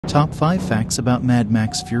Top 5 facts about Mad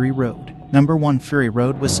Max Fury Road. Number 1. Fury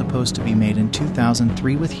Road was supposed to be made in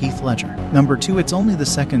 2003 with Heath Ledger. Number 2. It's only the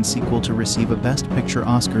second sequel to receive a Best Picture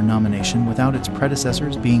Oscar nomination without its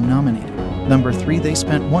predecessors being nominated. Number 3. They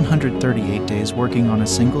spent 138 days working on a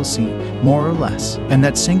single scene, more or less, and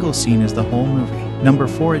that single scene is the whole movie. Number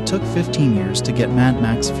 4. It took 15 years to get Mad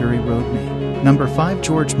Max Fury Road made. Number 5.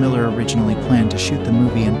 George Miller originally planned to shoot the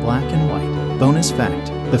movie in black and white. Bonus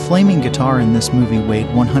fact: the flaming guitar in this movie weighed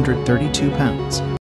 132 pounds.